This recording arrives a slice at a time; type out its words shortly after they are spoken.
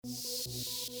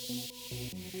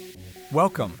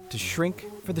Welcome to Shrink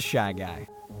for the Shy Guy.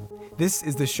 This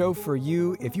is the show for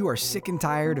you if you are sick and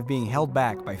tired of being held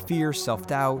back by fear,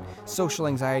 self-doubt, social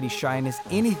anxiety, shyness,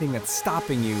 anything that's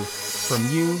stopping you from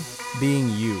you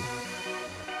being you.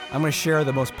 I'm going to share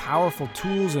the most powerful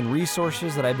tools and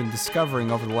resources that I've been discovering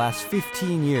over the last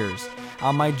 15 years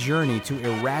on my journey to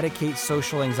eradicate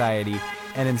social anxiety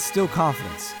and instill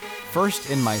confidence,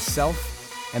 first in myself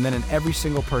and then in every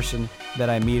single person that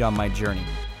I meet on my journey.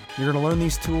 You're going to learn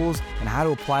these tools and how to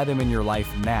apply them in your life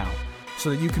now so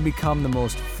that you can become the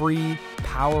most free,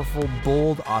 powerful,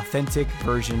 bold, authentic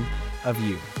version of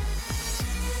you.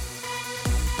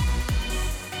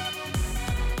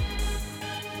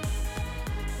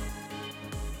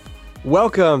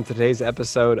 Welcome to today's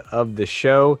episode of the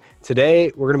show.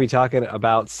 Today, we're going to be talking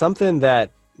about something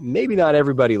that maybe not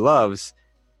everybody loves,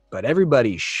 but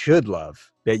everybody should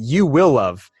love, that you will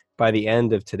love by the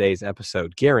end of today's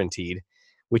episode, guaranteed,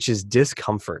 which is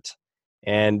discomfort.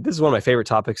 And this is one of my favorite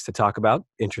topics to talk about,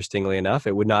 interestingly enough.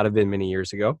 It would not have been many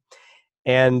years ago.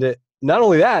 And not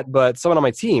only that, but someone on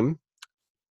my team,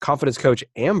 confidence coach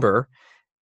Amber,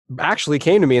 actually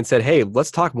came to me and said, hey, let's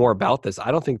talk more about this.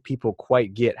 I don't think people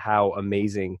quite get how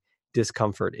amazing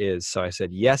discomfort is. So I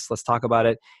said, yes, let's talk about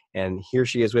it. And here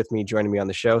she is with me, joining me on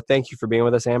the show. Thank you for being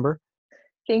with us, Amber.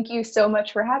 Thank you so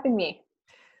much for having me.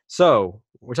 So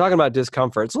we're talking about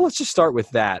discomfort. So let's just start with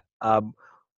that.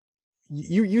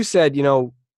 You said,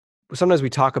 sometimes we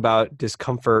talk about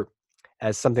discomfort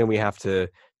as something we have to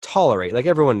tolerate. Like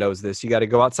everyone knows this. You got to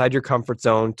go outside your comfort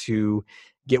zone to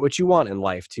get what you want in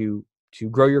life, to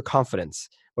grow your confidence,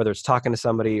 whether it's talking to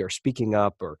somebody or speaking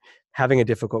up or having a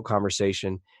difficult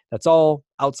conversation. That's all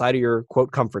outside of your,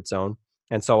 quote, comfort zone.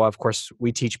 And so, of course,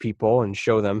 we teach people and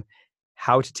show them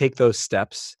how to take those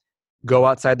steps, go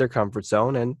outside their comfort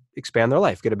zone and expand their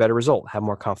life, get a better result, have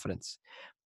more confidence.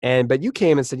 But you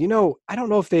came and said, I don't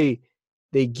know if they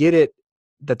get it,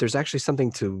 that there's actually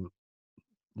something to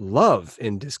love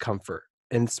in discomfort.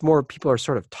 And it's more people are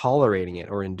sort of tolerating it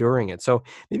or enduring it. So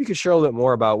maybe you could share a little bit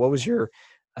more about what was your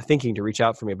thinking to reach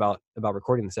out for me about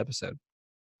recording this episode.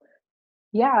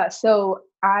 Yeah, so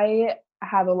I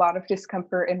have a lot of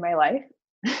discomfort in my life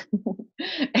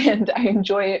and I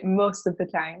enjoy it most of the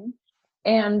time.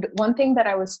 And one thing that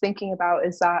I was thinking about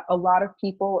is that a lot of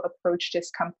people approach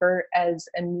discomfort as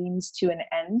a means to an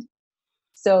end.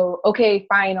 So, okay,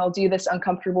 fine, I'll do this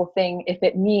uncomfortable thing if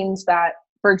it means that,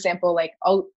 for example, like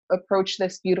I'll approach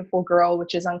this beautiful girl,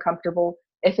 which is uncomfortable,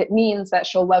 if it means that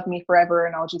she'll love me forever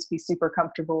and I'll just be super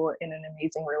comfortable in an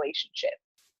amazing relationship.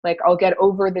 Like I'll get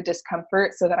over the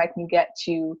discomfort so that I can get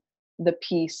to the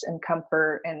peace and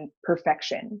comfort and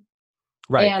perfection.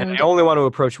 Right. And And I only want to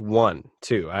approach one,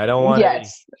 too. I don't want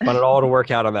yes, it all to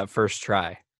work out on that first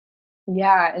try.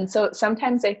 yeah. And so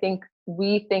sometimes I think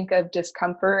we think of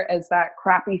discomfort as that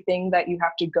crappy thing that you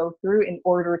have to go through in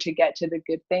order to get to the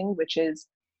good thing, which is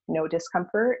no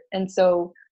discomfort. And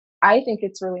so I think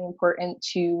it's really important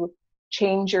to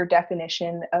change your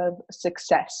definition of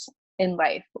success in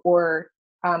life, or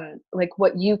like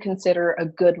what you consider a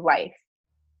good life.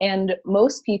 And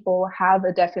most people have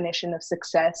a definition of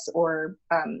success, or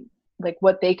like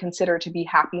what they consider to be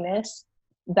happiness,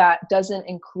 that doesn't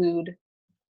include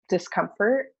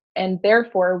discomfort. And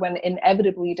therefore, when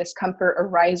inevitably discomfort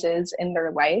arises in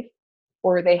their life,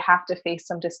 or they have to face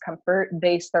some discomfort,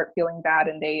 they start feeling bad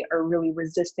and they are really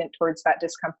resistant towards that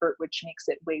discomfort, which makes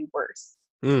it way worse.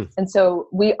 And so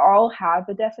we all have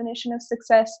a definition of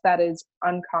success that is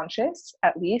unconscious,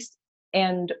 at least.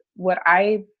 And what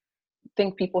I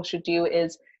think people should do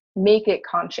is make it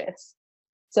conscious.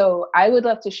 So I would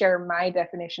love to share my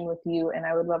definition with you, and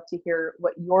I would love to hear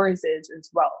what yours is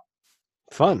as well.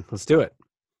 Fun. Let's do it.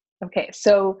 Okay,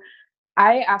 so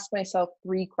I ask myself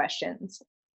 3 questions.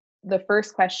 The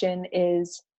first question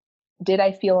is, did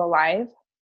I feel alive?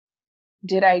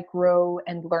 Did I grow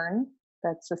and learn?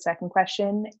 That's the second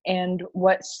question. And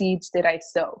what seeds did I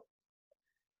sow?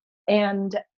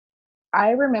 And I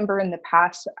remember in the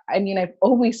past, I mean, I've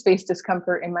always faced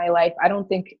discomfort in my life. I don't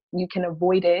think you can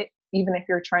avoid it. Even if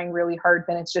you're trying really hard,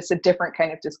 then it's just a different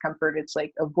kind of discomfort. It's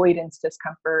like avoidance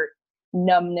discomfort,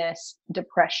 numbness,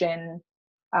 depression,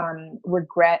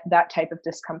 regret, that type of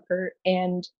discomfort.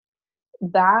 And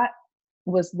that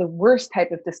was the worst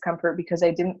type of discomfort because I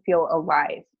didn't feel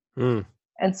alive. Mm.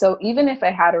 And so even if I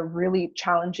had a really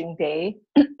challenging day,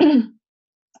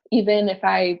 even if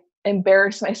I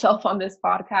embarrass myself on this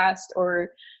podcast, or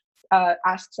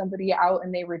ask somebody out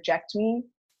and they reject me,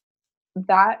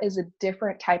 that is a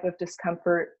different type of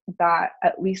discomfort that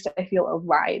at least I feel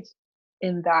alive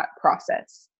in that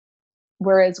process.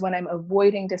 Whereas when I'm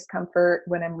avoiding discomfort,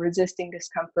 when I'm resisting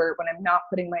discomfort, when I'm not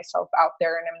putting myself out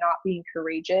there and I'm not being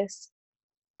courageous,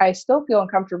 I still feel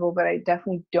uncomfortable, but I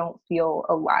definitely don't feel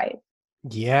alive.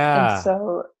 And Yeah.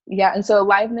 so, yeah, and so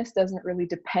aliveness doesn't really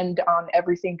depend on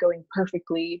everything going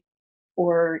perfectly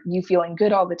or you feeling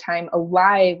good all the time.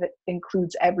 Alive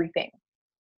includes everything.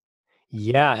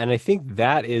 Yeah, and I think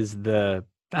that's the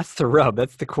rub.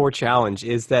 That's the core challenge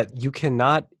is that you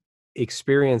cannot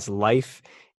experience life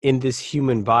in this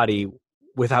human body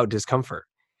without discomfort.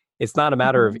 It's not a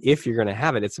matter of Mhm. if you're going to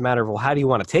have it. It's a matter of, well, how do you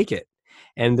want to take it?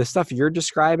 And the stuff you're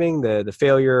describing, the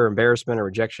failure, or embarrassment, or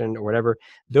rejection, or whatever,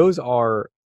 those are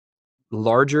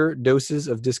larger doses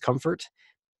of discomfort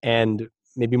and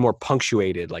maybe more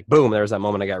punctuated. Like, boom, there's that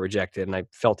moment I got rejected, and I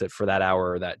felt it for that hour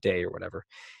or that day or whatever.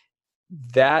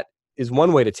 That is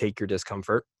one way to take your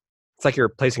discomfort. It's like you're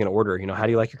placing an order. How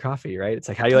do you like your coffee, right? It's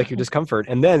like, how do you like your discomfort?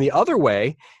 And then the other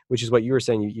way, which is what you were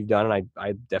saying you've done, and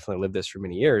I definitely lived this for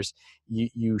many years,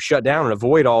 you shut down and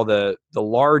avoid all the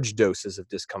large doses of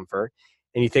discomfort.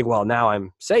 And you think, well, now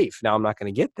I'm safe. Now I'm not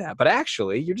going to get that. But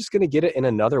actually, you're just going to get it in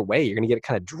another way. You're going to get it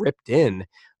kind of dripped in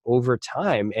over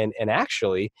time. And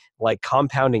actually, like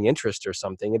compounding interest or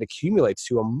something, it accumulates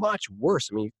to a much worse.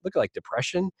 I mean, look at like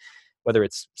depression, whether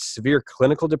it's severe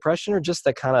clinical depression or just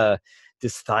that kind of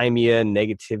dysthymia,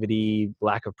 negativity,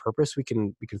 lack of purpose we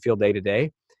can feel day to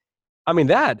day. I mean,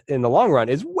 that in the long run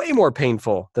is way more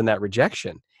painful than that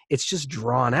rejection. It's just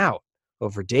drawn out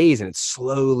over days and it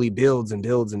slowly builds and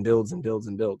builds and builds and builds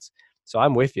and builds. So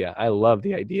I'm with you. I love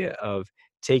the idea of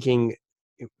taking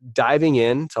diving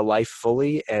into life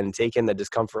fully and taking the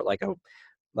discomfort like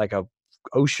a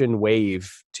ocean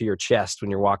wave to your chest when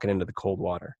you're walking into the cold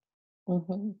water.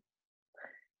 Mhm.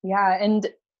 Yeah, and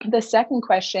the second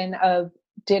question of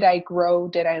did I grow,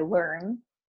 did I learn?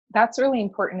 That's really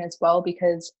important as well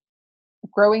because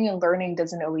growing and learning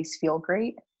doesn't always feel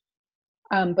great.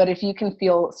 But if you can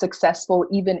feel successful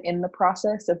even in the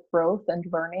process of growth and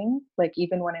learning, like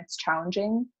even when it's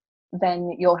challenging,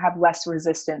 then you'll have less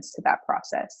resistance to that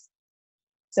process.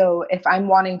 So if I'm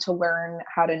wanting to learn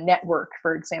how to network,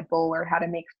 for example, or how to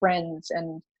make friends,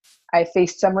 and I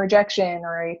faced some rejection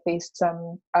or I faced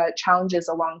some challenges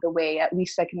along the way, at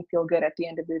least I can feel good at the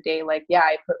end of the day. Like, yeah,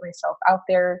 I put myself out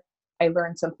there. I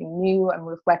learned something new. I'm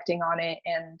reflecting on it.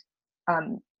 And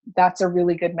um, that's a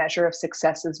really good measure of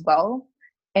success as well.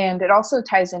 And it also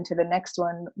ties into the next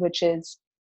one, which is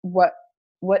what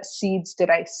what seeds did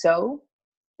I sow?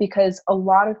 Because a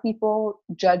lot of people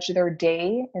judge their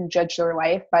day and judge their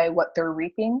life by what they're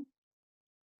reaping.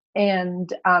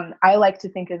 And I like to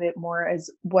think of it more as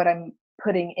what I'm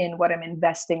putting in, what I'm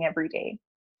investing every day.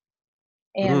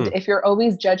 And Mm, if you're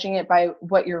always judging it by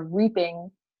what you're reaping,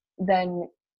 then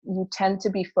you tend to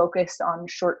be focused on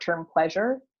short term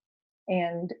pleasure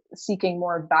and seeking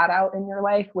more of that out in your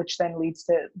life, which then leads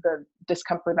to the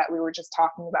discomfort that we were just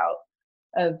talking about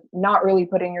of not really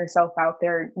putting yourself out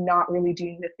there, not really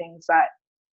doing the things that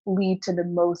lead to the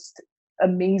most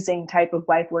amazing type of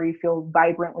life where you feel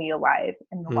vibrantly alive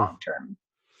in the mm. long term.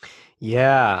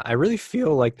 Yeah, I really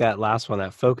feel like that last one,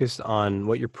 that focus on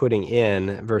what you're putting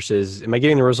in versus am I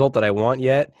getting the result that I want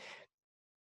yet?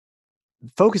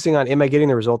 Focusing on am I getting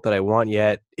the result that I want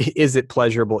yet? Is it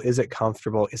pleasurable? Is it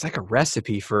comfortable? It's like a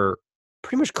recipe for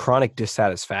pretty much chronic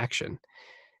dissatisfaction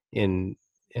in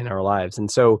in our lives. And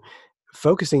so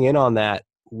focusing in on that,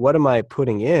 what am I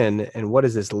putting in and what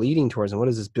is this leading towards and what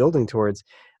is this building towards?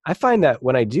 I find that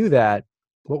when I do that,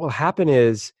 what will happen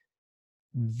is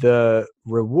the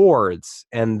rewards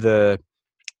and the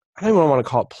I don't even want to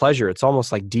call it pleasure. It's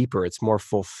almost like deeper. It's more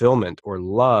fulfillment or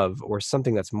love or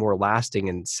something that's more lasting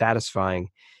and satisfying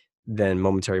than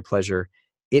momentary pleasure.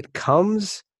 It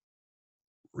comes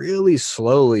really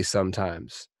slowly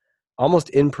sometimes, almost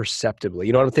imperceptibly.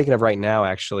 You know what I'm thinking of right now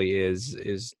actually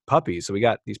is puppies. So we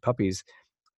got these puppies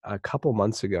a couple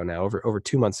months ago now, over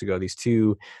 2 months ago, these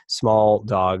two small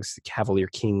dogs, Cavalier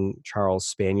King Charles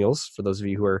Spaniels. For those of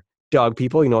you who are dog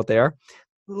people, you know what they are.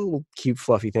 Little cute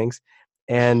fluffy things.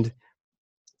 And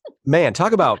man,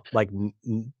 talk about like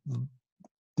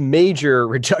major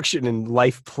reduction in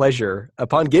life pleasure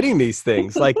upon getting these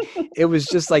things. Like it was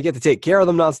just like you have to take care of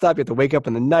them nonstop. You have to wake up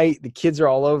in the night. The kids are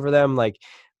all over them. Like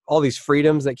all these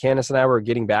freedoms that Candace and I were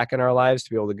getting back in our lives to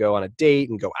be able to go on a date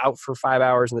and go out for 5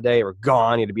 hours in the day were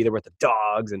gone. You had to be there with the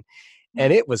dogs and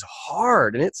it was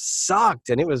hard and it sucked.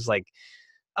 And it was like,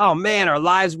 oh man, our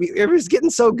lives, it was getting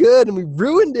so good and we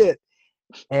ruined it.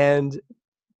 And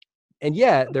and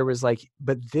yet there was like,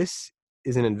 but this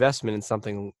is an investment in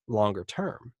something longer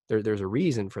term. There's a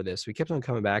reason for this. We kept on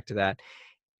coming back to that.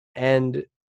 And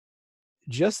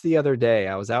just the other day,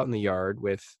 I was out in the yard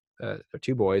with our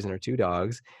two boys and our two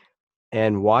dogs,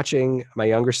 and watching my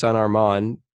younger son,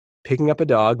 Armand, picking up a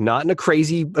dog, not in a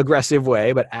crazy aggressive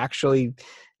way, but actually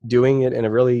doing it in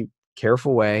a really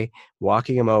careful way,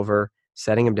 walking him over,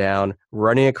 setting him down,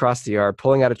 running across the yard,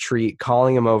 pulling out a treat,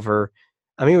 calling him over.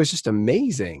 I mean, it was just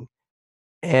amazing.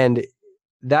 And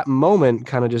that moment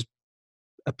kind of just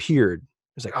appeared.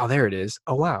 It was like, oh, there it is.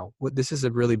 Oh, wow. This is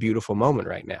a really beautiful moment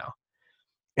right now.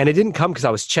 And it didn't come because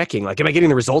I was checking, like, am I getting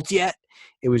the results yet?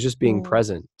 It was just being Mm.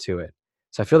 present to it.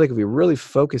 So I feel like if we really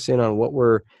focus in on what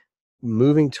we're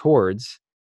moving towards,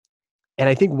 and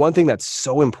I think one thing that's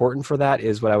so important for that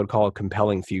is what I would call a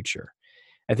compelling future.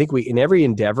 I think in every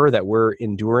endeavor that we're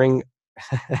enduring,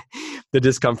 the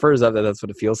discomfort is that's what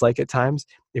it feels like at times.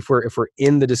 If we're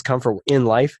in the discomfort in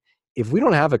life, if we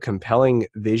don't have a compelling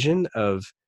vision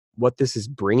of what this is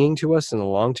bringing to us in the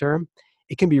long term,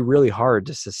 it can be really hard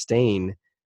to sustain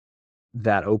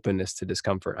that openness to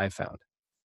discomfort, I found.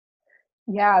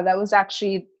 Yeah, that was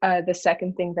actually the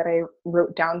second thing that I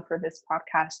wrote down for this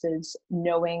podcast is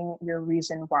knowing your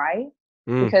reason why.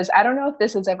 Mm, Because I don't know if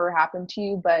this has ever happened to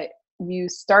you, but you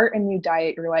start a new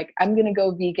diet, you're like, I'm going to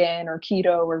go vegan or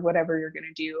keto or whatever you're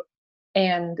going to do.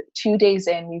 And 2 days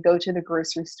in, you go to the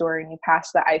grocery store and you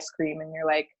pass the ice cream and you're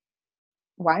like,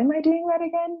 why am I doing that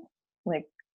again? Like,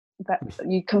 that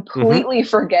you mhm. completely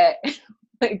forget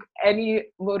like any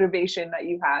motivation that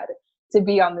you had to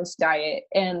be on this diet.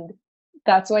 And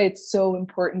that's why it's so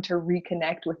important to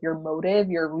reconnect with your motive,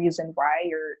 your reason why,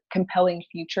 your compelling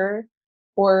future,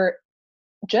 or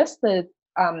just the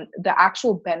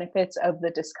actual benefits of the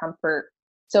discomfort.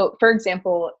 So, for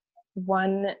example,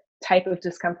 one type of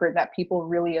discomfort that people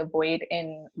really avoid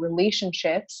in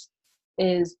relationships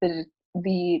is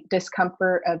the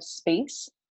discomfort of space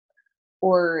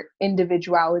or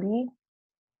individuality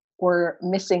or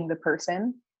missing the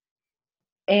person.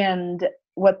 And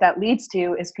what that leads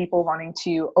to is people wanting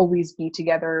to always be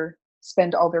together,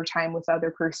 spend all their time with the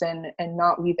other person, and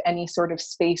not leave any sort of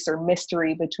space or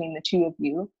mystery between the two of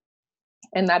you.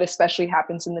 And that especially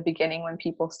happens in the beginning when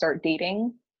people start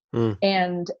dating. Mm.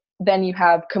 And then you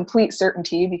have complete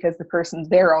certainty because the person's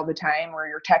there all the time or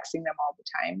you're texting them all the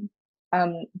time.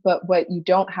 But what you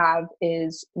don't have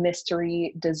is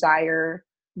mystery, desire,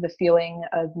 the feeling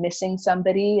of missing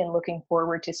somebody and looking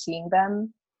forward to seeing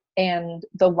them, and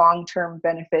the long term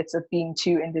benefits of being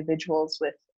two individuals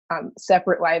with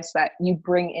separate lives that you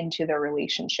bring into their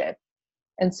relationship.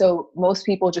 And so most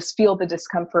people just feel the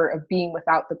discomfort of being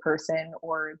without the person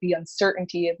or the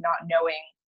uncertainty of not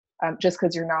knowing just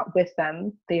because you're not with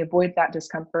them. They avoid that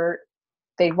discomfort.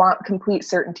 They want complete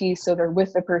certainty, so they're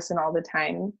with the person all the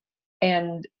time.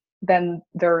 And then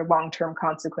there are long term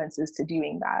consequences to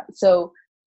doing that. So,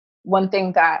 one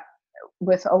thing that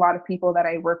with a lot of people that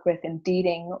I work with in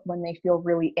dating, when they feel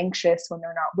really anxious when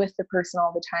they're not with the person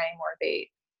all the time, or they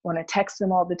want to text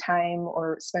them all the time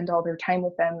or spend all their time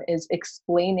with them, is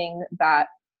explaining that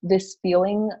this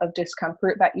feeling of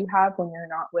discomfort that you have when you're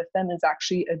not with them is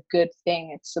actually a good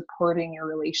thing. It's supporting your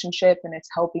relationship and it's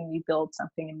helping you build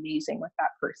something amazing with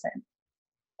that person.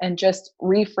 And just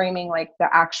reframing like the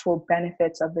actual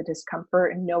benefits of the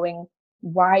discomfort and knowing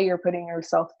why you're putting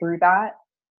yourself through that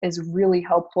is really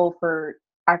helpful for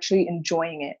actually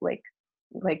enjoying it. Like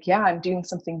yeah, I'm doing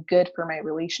something good for my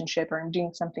relationship, or I'm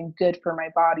doing something good for my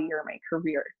body or my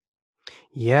career.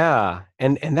 Yeah,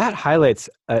 and that highlights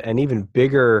an even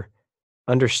bigger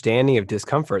understanding of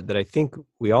discomfort that I think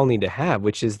we all need to have,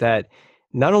 which is that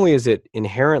not only is it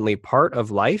inherently part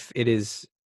of life, it is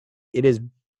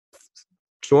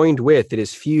joined with, it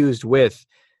is fused with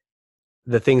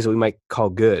the things that we might call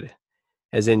good.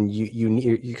 As in you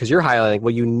need, because you're highlighting,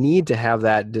 well, you need to have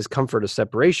that discomfort of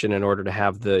separation in order to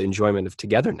have the enjoyment of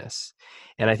togetherness.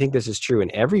 And I think this is true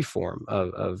in every form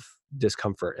of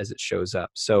discomfort as it shows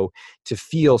up. So to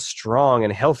feel strong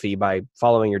and healthy by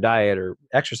following your diet or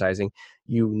exercising,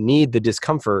 you need the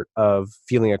discomfort of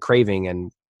feeling a craving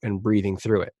and breathing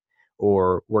through it,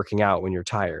 or working out when you're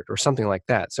tired or something like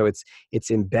that. So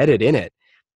it's embedded in it.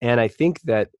 And I think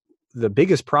that the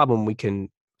biggest problem we can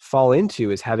fall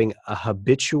into is having a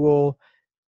habitual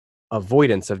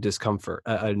avoidance of discomfort,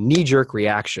 a knee-jerk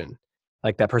reaction.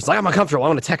 Like that person's like, I'm uncomfortable, I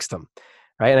want to text them.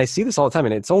 Right. And I see this all the time.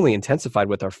 And it's only intensified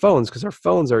with our phones, because our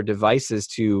phones are devices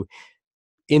to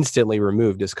instantly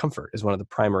remove discomfort, is one of the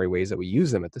primary ways that we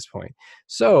use them at this point.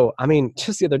 So, I mean,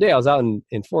 just the other day, I was out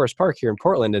in Forest Park here in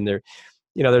Portland, and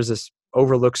there's this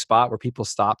overlooked spot where people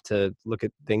stop to look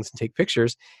at things and take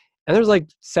pictures. And there's like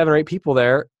 7 or 8 people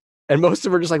there. And most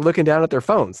of them are just like looking down at their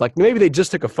phones. Like maybe they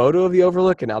just took a photo of the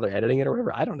overlook and now they're editing it or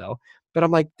whatever. I don't know. But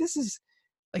I'm like, this is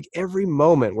like every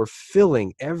moment we're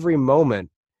filling every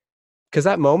moment. Because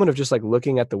that moment of just like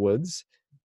looking at the woods,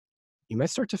 you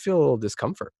might start to feel a little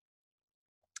discomfort.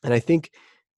 And I think,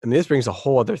 I mean, this brings a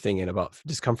whole other thing in about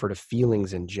discomfort of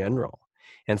feelings in general.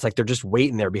 And it's like they're just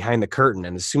waiting there behind the curtain.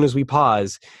 And as soon as we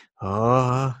pause,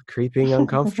 creeping,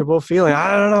 uncomfortable feeling.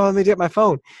 I don't know. Let me get my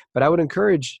phone. But I would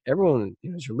encourage everyone,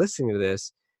 as you're listening to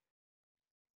this,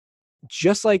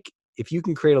 just like if you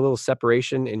can create a little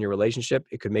separation in your relationship,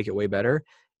 it could make it way better.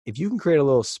 If you can create a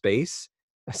little space,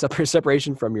 a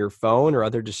separation from your phone or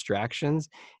other distractions,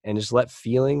 and just let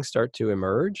feelings start to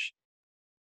emerge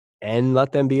and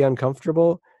let them be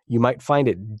uncomfortable, you might find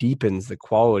it deepens the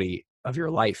quality of your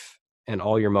life and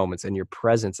all your moments and your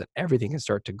presence, and everything can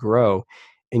start to grow.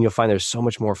 And you'll find there's so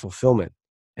much more fulfillment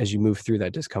as you move through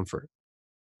that discomfort.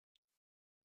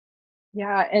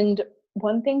 Yeah, and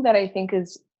one thing that I think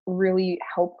is really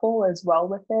helpful as well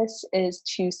with this is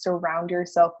to surround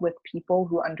yourself with people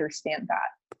who understand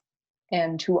that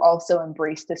and who also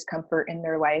embrace discomfort in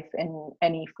their life in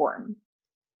any form.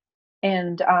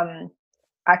 And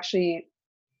actually,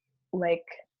 like,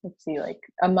 let's see, like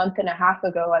a month and a half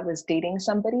ago, I was dating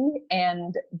somebody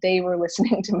and they were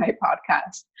listening to my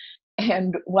podcast.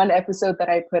 And one episode that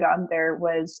I put on there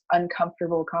was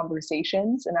uncomfortable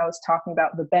conversations. And I was talking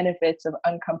about the benefits of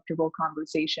uncomfortable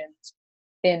conversations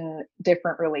in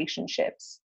different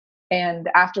relationships. And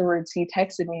afterwards, he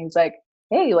texted me, he's like,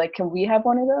 hey, like, can we have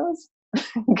one of those?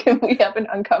 Can we have an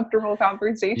uncomfortable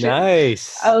conversation? I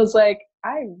Nice. was like,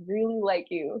 I really like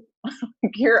you.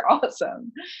 You're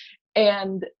awesome.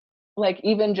 And like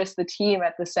even just the team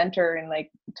at the center and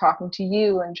like talking to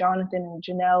you and Jonathan and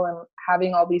Janelle and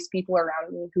having all these people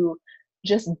around me who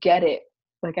just get it.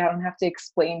 Like I don't have to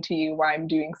explain to you why I'm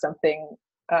doing something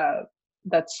uh,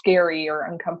 that's scary or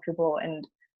uncomfortable, and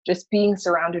just being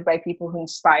surrounded by people who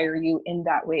inspire you in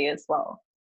that way as well.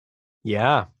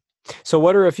 Yeah. So,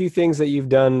 what are a few things that you've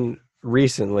done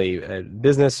recently,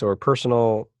 business or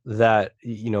personal, that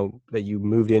that you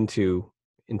moved into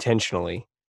intentionally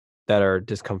that are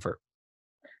discomfort?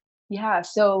 Yeah,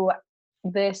 so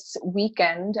this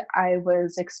weekend I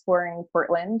was exploring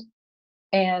Portland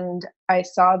and I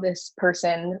saw this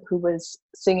person who was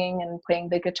singing and playing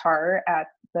the guitar at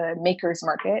the Makers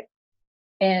Market.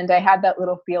 And I had that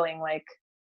little feeling like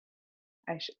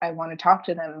I want to talk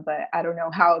to them, but I don't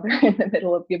know how. They're in the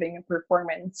middle of giving a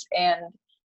performance. And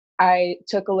I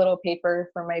took a little paper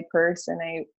from my purse and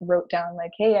I wrote down,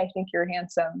 like, hey, I think you're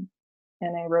handsome.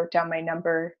 And I wrote down my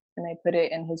number and I put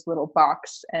it in his little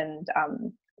box. And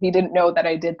he didn't know that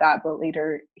I did that, but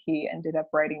later he ended up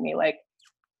writing me, like,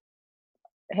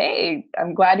 hey,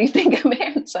 I'm glad you think I'm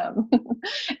handsome.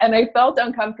 And I felt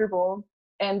uncomfortable.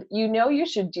 And you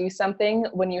should do something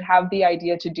when you have the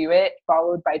idea to do it,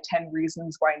 followed by 10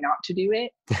 reasons why not to do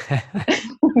it,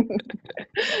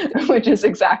 which is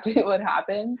exactly what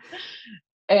happened.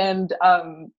 And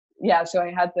yeah, so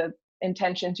I had the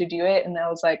intention to do it. And I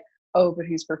was like, oh, but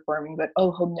he's performing, but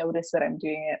oh, he'll notice that I'm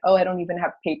doing it. Oh, I don't even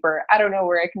have paper. I don't know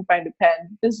where I can find a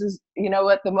pen. This is, you know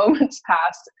what, the moment's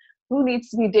passed. Who needs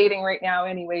to be dating right now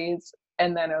anyways?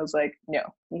 And then I was like, no,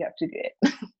 you have to do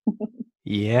it.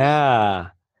 Yeah.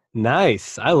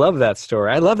 Nice. I love that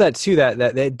story. I love that too, that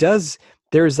it does,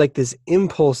 there's like this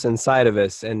impulse inside of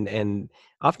us, and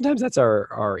oftentimes that's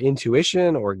our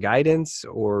intuition or guidance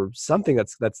or something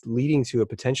that's leading to a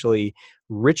potentially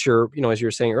richer, as you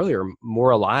were saying earlier, more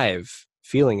alive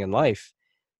feeling in life.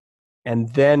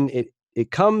 And then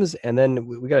it comes, and then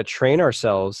we got to train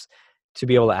ourselves to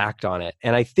be able to act on it.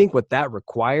 And I think what that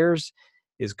requires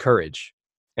is courage.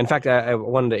 In fact, I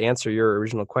wanted to answer your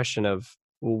original question of,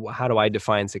 well, how do I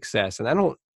define success?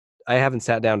 And I haven't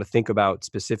sat down to think about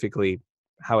specifically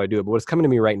how I do it, but what's coming to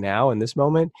me right now in this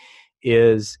moment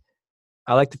is,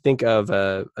 I like to think of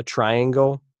a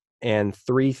triangle and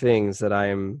three things that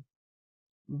I'm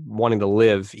wanting to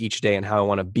live each day and how I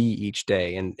want to be each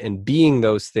day, and being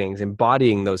those things,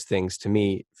 embodying those things, to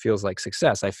me feels like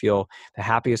success. I feel the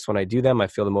happiest when I do them. I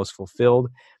feel the most fulfilled,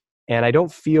 and I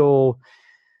don't feel,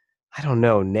 I don't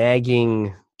know,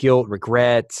 nagging guilt,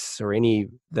 regrets, or any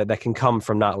that can come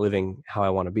from not living how I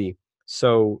want to be.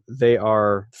 So they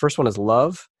are, first one is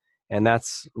love, and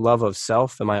that's love of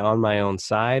self. Am I on my own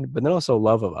side? But then also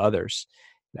love of others.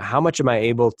 Now, how much am I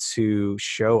able to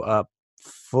show up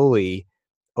fully,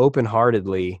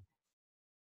 open-heartedly,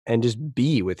 and just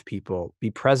be with people, be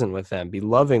present with them, be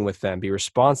loving with them, be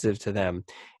responsive to them.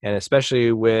 And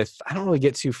especially with, I don't really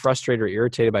get too frustrated or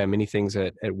irritated by many things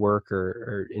at work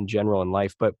or in general in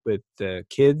life, but with the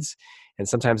kids. And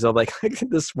sometimes they'll like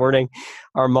this morning,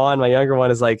 Armand, my younger one,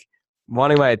 is like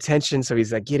wanting my attention. So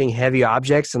he's like getting heavy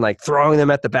objects and like throwing them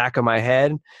at the back of my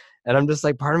head. And I'm just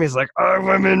like, part of me is like, oh,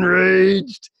 I'm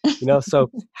enraged,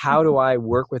 So how do I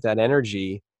work with that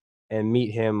energy and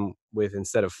meet him with,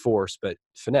 instead of force, but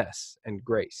finesse and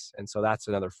grace. And so that's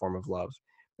another form of love.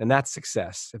 And that's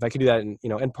success. If I could do that,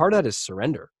 and part of that is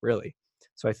surrender, really.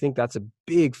 So I think that's a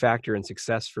big factor in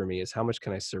success for me, is how much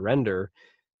can I surrender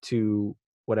to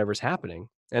whatever's happening.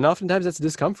 And oftentimes that's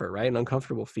discomfort, right? An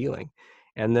uncomfortable feeling.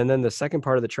 And then the second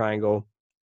part of the triangle,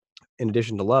 in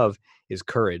addition to love, is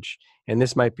courage. And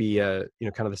this might be, kind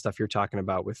of the stuff you're talking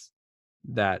about with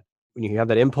that, when you have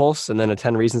that impulse and then a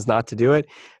 10 reasons not to do it.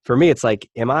 For me, it's like,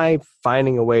 am I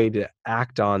finding a way to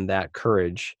act on that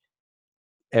courage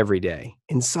every day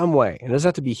in some way? And it doesn't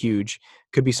have to be huge.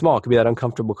 It could be small. It could be that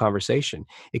uncomfortable conversation.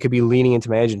 It could be leaning into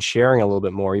my edge and sharing a little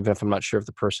bit more, even if I'm not sure if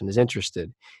the person is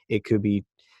interested. It could be,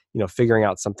 figuring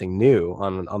out something new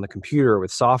on the computer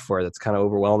with software that's kind of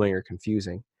overwhelming or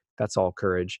confusing. That's all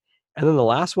courage. And then the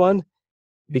last one,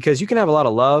 because you can have a lot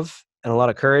of love and a lot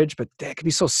of courage, but that could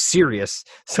be so serious.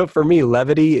 So for me,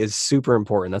 levity is super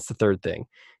important. That's the third thing,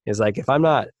 is like, if I'm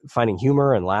not finding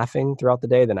humor and laughing throughout the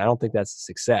day, then I don't think that's a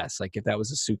success. Like, if that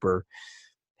was a super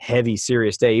heavy,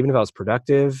 serious day, even if I was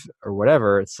productive or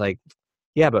whatever, it's like,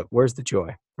 yeah, but where's the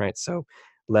joy, right? So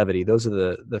levity, those are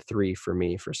the three for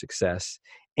me for success.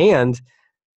 And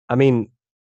I mean,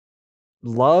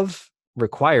 love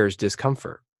requires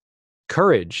discomfort.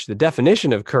 Courage, the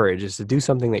definition of courage is to do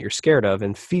something that you're scared of,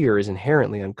 and fear is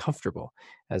inherently uncomfortable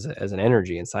as an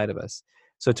energy inside of us.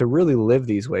 So to really live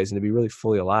these ways and to be really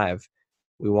fully alive,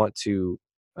 we want to,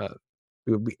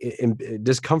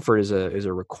 discomfort is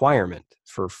a requirement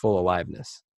for full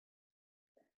aliveness.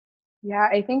 Yeah,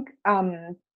 I think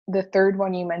the third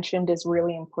one you mentioned is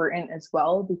really important as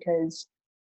well, because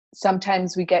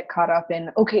sometimes we get caught up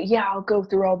in, okay, yeah, I'll go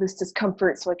through all this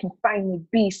discomfort so I can finally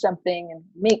be something and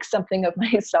make something of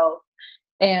myself.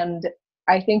 And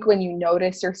I think when you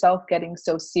notice yourself getting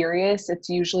so serious,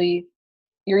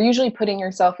 you're usually putting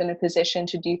yourself in a position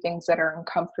to do things that are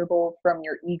uncomfortable from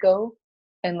your ego,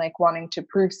 and like wanting to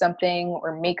prove something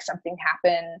or make something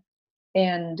happen.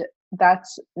 And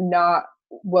that's not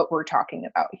what we're talking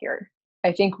about here.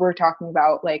 I think we're talking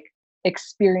about like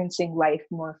experiencing life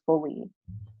more fully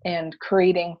and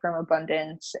creating from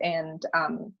abundance, and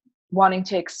wanting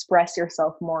to express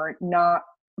yourself more, not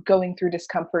going through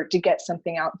discomfort to get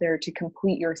something out there to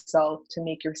complete yourself, to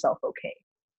make yourself okay.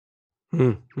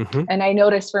 Mm-hmm. And I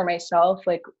notice for myself,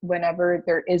 like whenever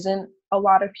there isn't a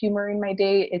lot of humor in my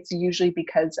day, it's usually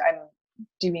because I'm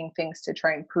doing things to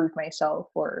try and prove myself,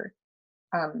 or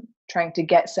trying to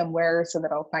get somewhere so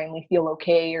that I'll finally feel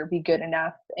okay or be good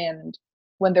enough. And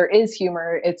when there is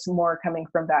humor, it's more coming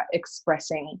from that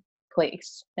expressing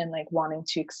place and like wanting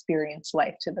to experience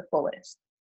life to the fullest.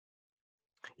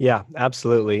 Yeah,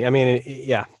 absolutely. I mean,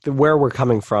 yeah, where we're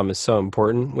coming from is so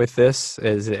important with this,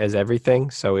 as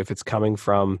everything. So if it's coming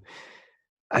from,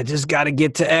 I just got to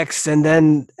get to X,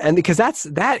 and because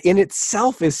that in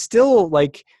itself is still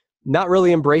like not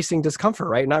really embracing discomfort,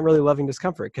 right? Not really loving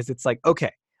discomfort, because it's like,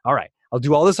 okay, all right, I'll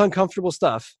do all this uncomfortable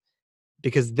stuff,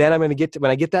 because then I'm going to get to,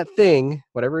 when I get that thing,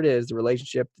 whatever it is, the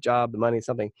relationship, the job, the money,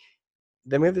 something,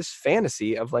 then we have this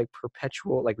fantasy of like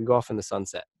perpetual, like we go off in the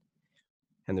sunset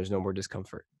and there's no more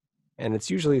discomfort. And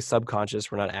it's usually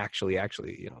subconscious. We're not actually,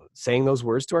 saying those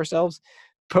words to ourselves,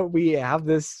 but we have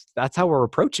this, that's how we're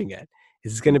approaching it.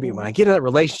 It's going to be, when I get in that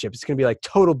relationship, it's going to be like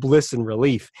total bliss and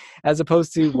relief, as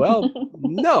opposed to, well,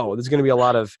 no, there's going to be a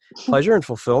lot of pleasure and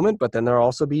fulfillment, but then there'll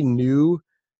also be new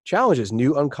challenges,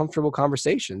 new uncomfortable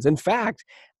conversations. In fact,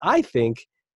 I think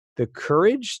the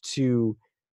courage to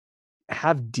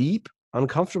have deep,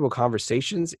 uncomfortable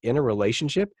conversations in a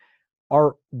relationship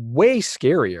are way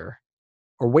scarier,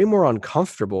 or way more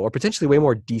uncomfortable, or potentially way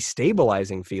more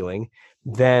destabilizing feeling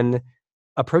than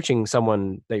approaching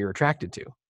someone that you're attracted to.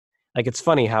 Like, it's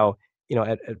funny how,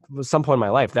 at some point in my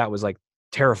life, that was like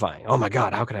terrifying. Oh my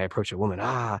God, how could I approach a woman?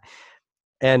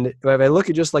 And if I look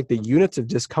at just like the units of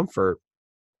discomfort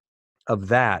of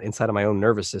that inside of my own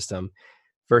nervous system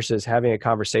versus having a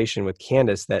conversation with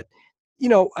Candace that,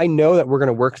 I know that we're going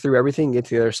to work through everything, get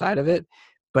to the other side of it,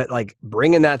 but like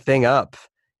bringing that thing up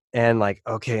and like,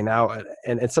 okay, now,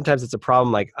 and sometimes it's a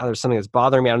problem. Like, oh, there's something that's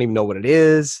bothering me. I don't even know what it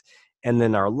is. And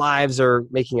then our lives are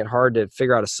making it hard to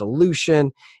figure out a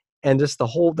solution. And just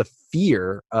the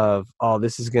fear of, oh,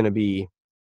 this is going to be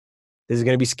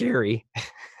scary,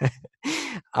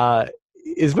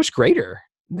 is much greater,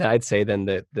 I'd say, than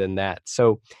that.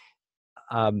 So,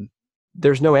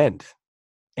 there's no end.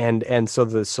 And so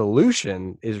the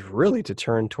solution is really to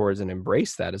turn towards and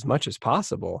embrace that as much as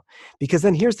possible. Because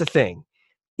then here's the thing.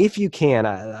 If you can,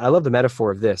 I love the metaphor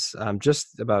of this.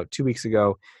 Just about 2 weeks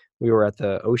ago, we were at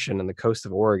the ocean on the coast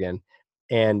of Oregon,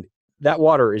 and that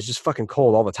water is just fucking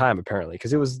cold all the time, apparently,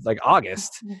 because it was like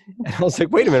August. And I was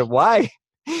like, wait a minute, why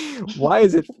why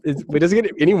is it, does it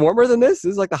get any warmer than this?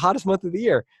 This is like the hottest month of the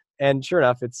year. And sure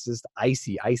enough, it's just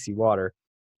icy water.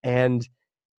 And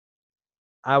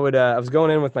I was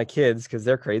going in with my kids because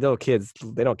they're crazy. Little kids,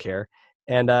 they don't care.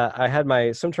 And I had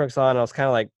my swim trunks on, and I was kind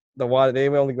of like, the water, they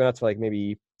only went up to like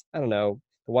maybe, I don't know,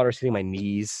 the water was hitting my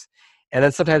knees. And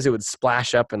then sometimes it would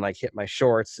splash up and like hit my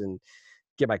shorts and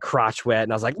get my crotch wet.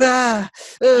 And I was like,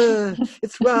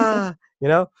 it's you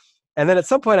know? And then at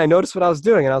some point I noticed what I was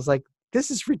doing, and I was like, this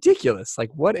is ridiculous. Like,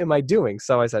 what am I doing?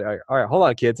 So I said, all right, hold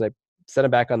on, kids. And I set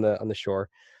them back on the shore.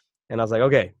 And I was like,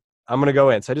 okay, I'm going to go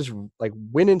in. So I just like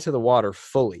went into the water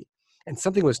fully. And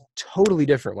something was totally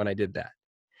different when I did that.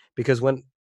 Because when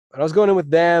I was going in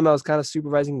with them, I was kind of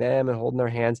supervising them and holding their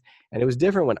hands. And it was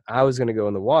different when I was going to go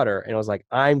in the water. And I was like,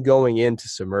 I'm going in to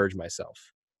submerge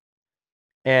myself.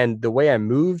 And the way I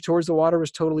moved towards the water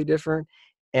was totally different.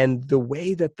 And the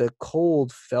way that the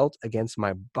cold felt against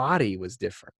my body was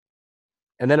different.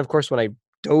 And then, of course, when I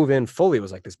dove in fully, it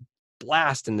was like this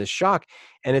blast and this shock.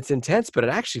 And it's intense, but it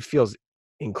actually feels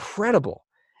incredible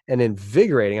and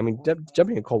invigorating. I mean,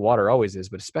 jumping in cold water always is,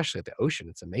 but especially at the ocean,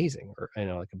 it's amazing. Or,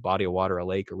 like a body of water, a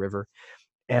lake, a river.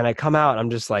 And I come out, I'm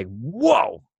just like,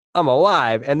 whoa, I'm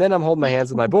alive. And then I'm holding my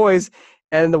hands with my boys,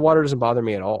 and the water doesn't bother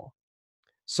me at all.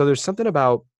 So there's something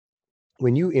about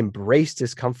when you embrace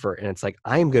discomfort and it's like,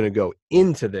 I'm going to go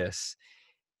into this,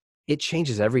 it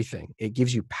changes everything. It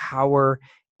gives you power.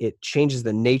 It changes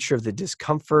the nature of the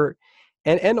discomfort.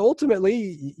 And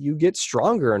ultimately you get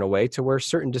stronger in a way to where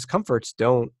certain discomforts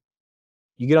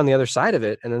you get on the other side of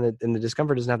it, and then the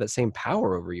discomfort doesn't have that same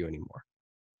power over you anymore.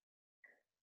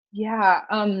 Yeah.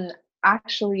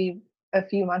 Actually, a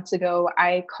few months ago,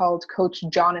 I called Coach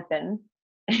Jonathan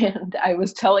and I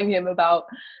was telling him about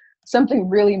something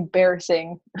really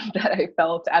embarrassing that I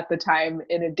felt at the time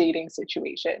in a dating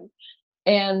situation.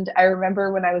 And I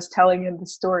remember when I was telling him the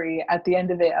story, at the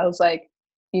end of it, I was like,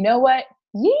 you know what?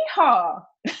 Yeehaw!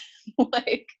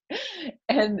 Like,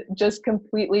 and just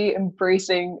completely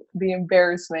embracing the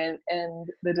embarrassment and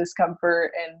the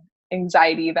discomfort and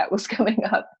anxiety that was coming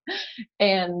up.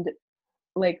 And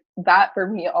like that for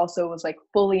me also was like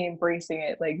fully embracing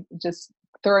it, like just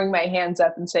throwing my hands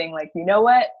up and saying like, you know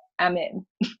what? I'm in.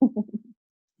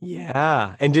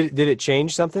 Yeah. And did it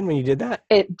change something when you did that?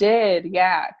 It did,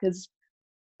 yeah, because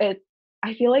it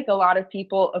I feel like a lot of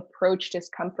people approach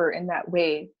discomfort in that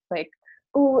way, like,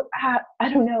 oh, I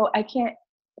don't know, I can't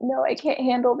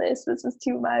handle this. This is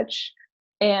too much,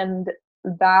 and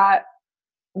that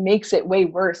makes it way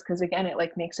worse because again, it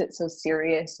like makes it so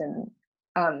serious, and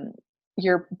um,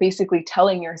 you're basically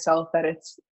telling yourself that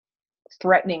it's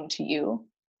threatening to you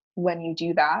when you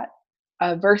do that,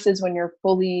 versus when you're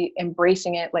fully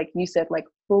embracing it, like you said, like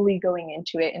fully going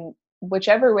into it in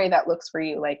whichever way that looks for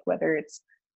you, like whether it's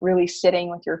really sitting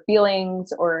with your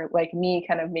feelings or like me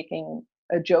kind of making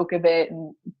a joke of it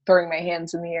and throwing my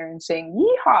hands in the air and saying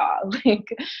yeehaw. Like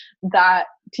that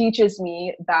teaches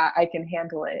me that I can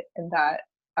handle it, and that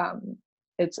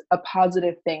it's a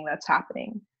positive thing that's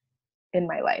happening in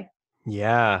my life.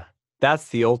 Yeah. That's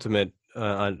the ultimate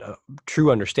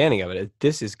true understanding of it.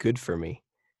 This is good for me.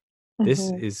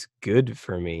 This Hmm. is good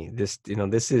for me. This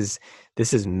is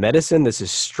medicine. This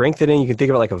is strengthening. You can think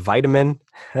of it like a vitamin.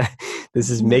 This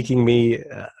is Hmm. making me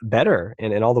better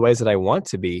in all the ways that I want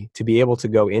to be able to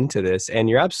go into this. And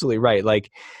you're absolutely right.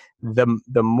 Like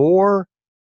the more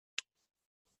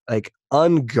like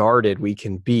unguarded we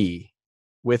can be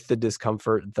with the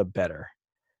discomfort, the better.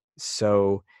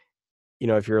 So,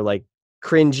 if you're like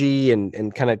cringy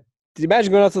and kind of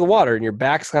imagine going out to the water and your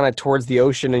back's kind of towards the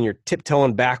ocean and you're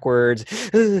tiptoeing backwards,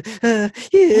 you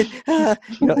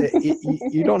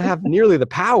don't have nearly the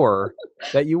power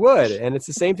that you would. And it's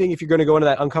the same thing if you're going to go into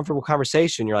that uncomfortable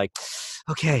conversation. You're like,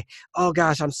 okay, oh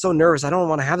gosh, I'm so nervous. I don't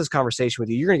want to have this conversation with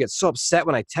you. You're going to get so upset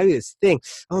when I tell you this thing.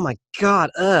 Oh my God.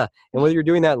 And whether you're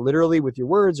doing that literally with your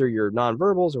words or your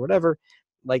nonverbals or whatever,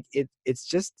 like it's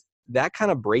just that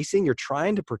kind of bracing. You're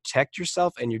trying to protect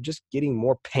yourself and you're just getting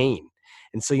more pain.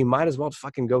 And so you might as well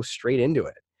fucking go straight into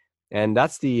it. And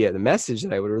that's the message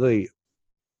that I would really,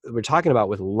 we're talking about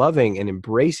with loving and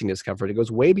embracing discomfort. It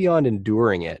goes way beyond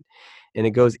enduring it. And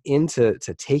it goes into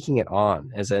taking it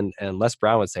on, and Les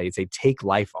Brown would say, take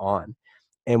life on.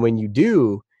 And when you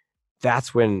do,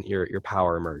 that's when your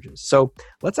power emerges. So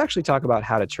let's actually talk about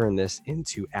how to turn this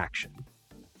into action.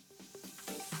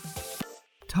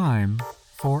 Time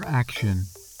for action.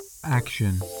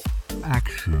 Action.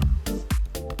 Action.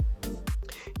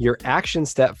 Your action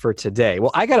step for today.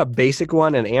 Well, I got a basic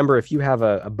one, and Amber, if you have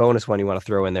a bonus one you want to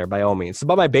throw in there, by all means. So,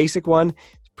 but my basic one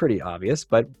is pretty obvious,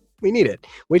 but we need it,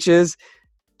 which is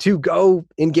to go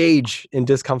engage in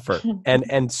discomfort.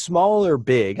 And small or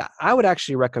big, I would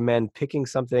actually recommend picking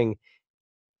something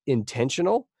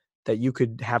intentional that you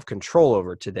could have control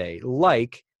over today.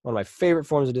 Like one of my favorite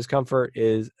forms of discomfort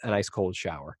is an ice cold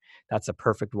shower. That's a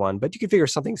perfect one, but you can figure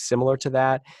something similar to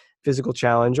that physical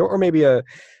challenge, or maybe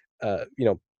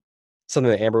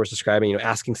something that Amber was describing,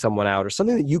 asking someone out, or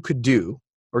something that you could do,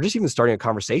 or just even starting a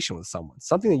conversation with someone,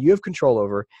 something that you have control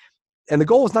over. And the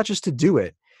goal is not just to do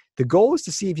it. The goal is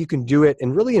to see if you can do it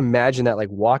and really imagine that like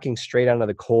walking straight out of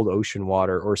the cold ocean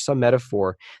water, or some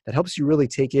metaphor that helps you really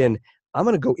take in, I'm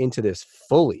going to go into this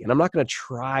fully, and I'm not going to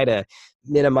try to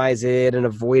minimize it and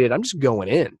avoid it. I'm just going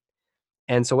in.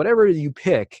 And so whatever you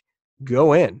pick,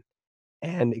 go in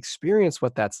and experience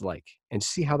what that's like and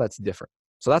see how that's different.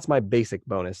 So that's my basic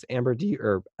bonus. Amber,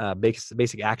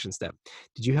 basic action step.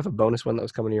 Did you have a bonus one that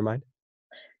was coming to your mind?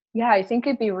 Yeah, I think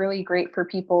it'd be really great for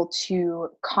people to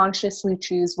consciously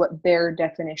choose what their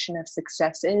definition of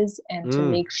success is, and to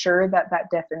make sure that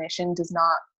that definition does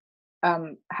not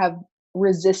have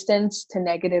resistance to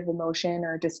negative emotion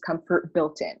or discomfort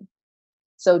built in.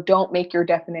 So don't make your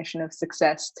definition of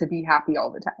success to be happy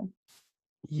all the time.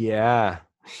 Yeah.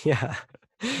 Yeah.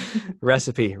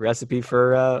 Recipe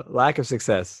for lack of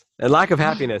success and lack of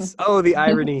happiness. Oh, the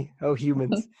irony. Oh,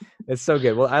 humans. It's so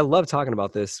good. Well, I love talking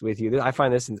about this with you. I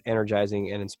find this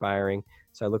energizing and inspiring.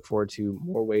 So I look forward to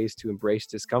more ways to embrace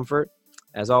discomfort.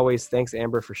 As always, thanks,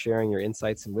 Amber, for sharing your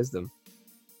insights and wisdom.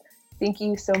 Thank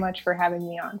you so much for having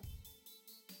me on.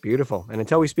 Beautiful. And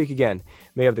until we speak again,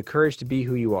 may you have the courage to be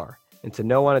who you are and to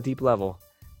know on a deep level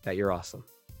that you're awesome.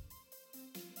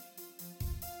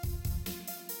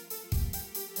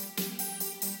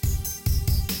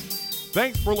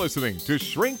 Thanks for listening to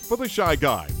Shrink for the Shy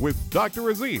Guy with Dr.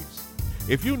 Aziz.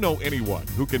 If you know anyone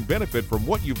who can benefit from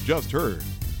what you've just heard,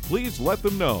 please let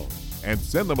them know and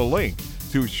send them a link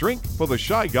to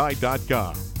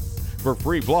shrinkfortheshyguy.com. For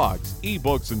free blogs,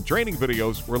 ebooks, and training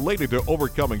videos related to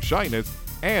overcoming shyness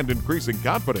and increasing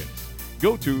confidence,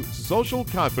 go to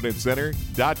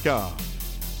socialconfidencecenter.com.